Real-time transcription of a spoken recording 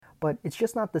but it's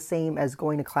just not the same as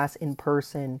going to class in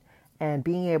person and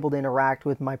being able to interact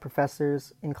with my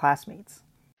professors and classmates.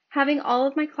 Having all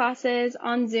of my classes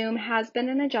on Zoom has been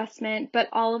an adjustment, but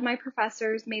all of my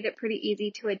professors made it pretty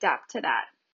easy to adapt to that.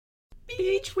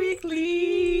 Beach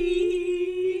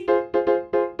Weekly!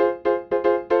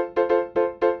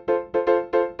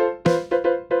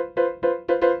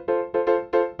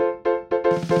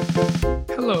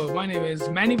 Hello, my name is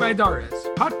Manny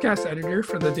Valladares, podcast editor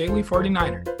for the Daily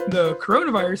 49er. The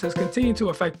coronavirus has continued to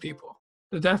affect people.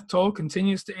 The death toll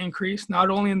continues to increase not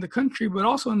only in the country but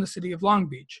also in the city of Long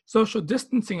Beach. Social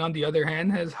distancing, on the other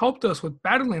hand, has helped us with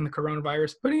battling the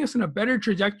coronavirus, putting us in a better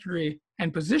trajectory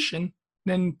and position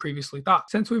than previously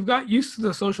thought. Since we've got used to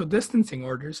the social distancing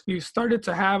orders, we've started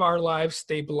to have our lives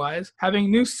stabilize, having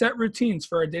new set routines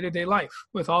for our day-to-day life.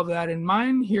 With all that in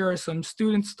mind, here are some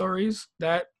student stories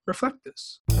that reflect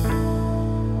this.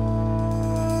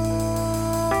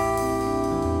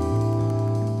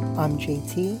 I'm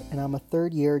JT, and I'm a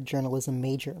third-year journalism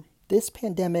major. This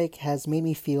pandemic has made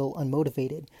me feel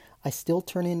unmotivated. I still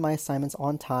turn in my assignments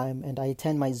on time, and I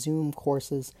attend my Zoom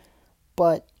courses,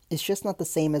 but it's just not the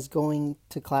same as going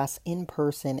to class in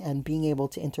person and being able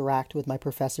to interact with my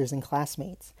professors and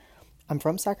classmates. I'm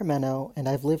from Sacramento, and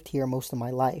I've lived here most of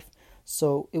my life,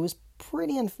 so it was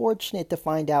pretty unfortunate to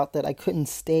find out that I couldn't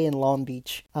stay in Long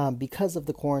Beach because of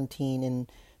the quarantine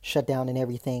and shutdown and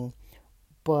everything.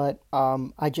 But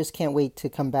I just can't wait to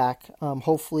come back.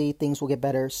 Hopefully things will get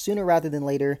better sooner rather than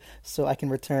later so I can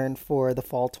return for the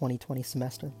fall 2020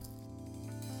 semester.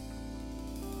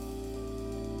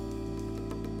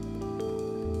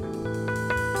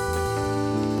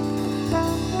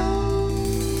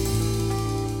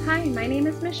 Hi, my name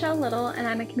is Michelle Little, and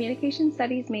I'm a communication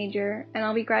studies major, and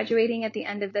I'll be graduating at the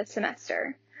end of this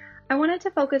semester. I wanted to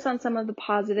focus on some of the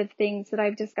positive things that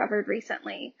I've discovered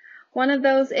recently. One of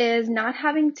those is not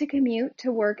having to commute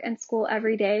to work and school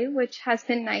every day, which has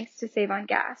been nice to save on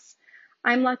gas.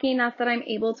 I'm lucky enough that I'm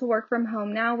able to work from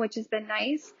home now, which has been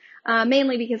nice,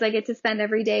 mainly because I get to spend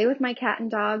every day with my cat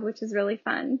and dog, which is really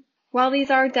fun. While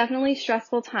these are definitely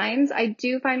stressful times, I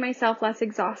do find myself less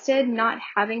exhausted not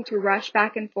having to rush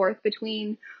back and forth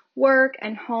between work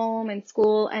and home and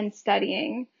school and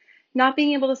studying. Not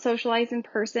being able to socialize in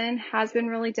person has been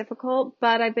really difficult,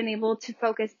 but I've been able to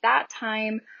focus that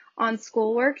time on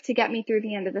schoolwork to get me through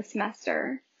the end of the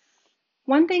semester.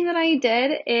 One thing that I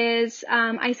did is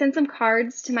I sent some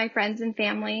cards to my friends and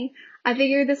family. I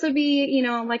figured this would be,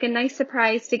 like a nice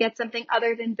surprise to get something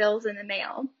other than bills in the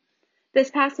mail.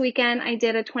 This past weekend, I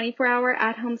did a 24-hour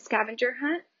at-home scavenger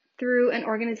hunt through an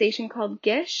organization called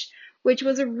Gish, which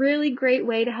was a really great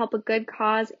way to help a good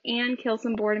cause and kill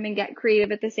some boredom and get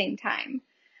creative at the same time.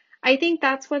 I think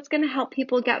that's what's going to help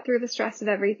people get through the stress of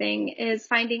everything, is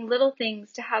finding little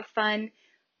things to have fun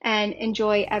and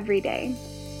enjoy every day.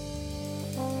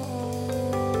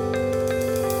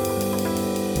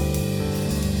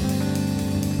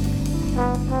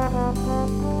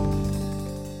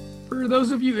 For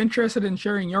those of you interested in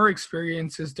sharing your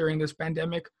experiences during this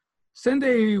pandemic, send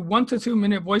a 1 to 2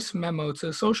 minute voice memo to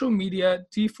socialmedia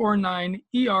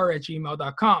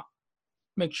d49er@gmail.com.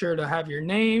 Make sure to have your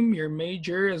name, your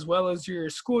major, as well as your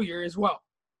school year as well.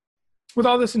 With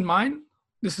all this in mind,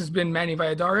 this has been Manny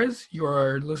Valladares. You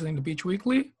are listening to Beach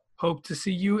Weekly. Hope to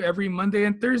see you every Monday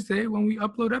and Thursday when we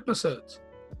upload episodes.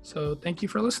 So thank you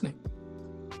for listening.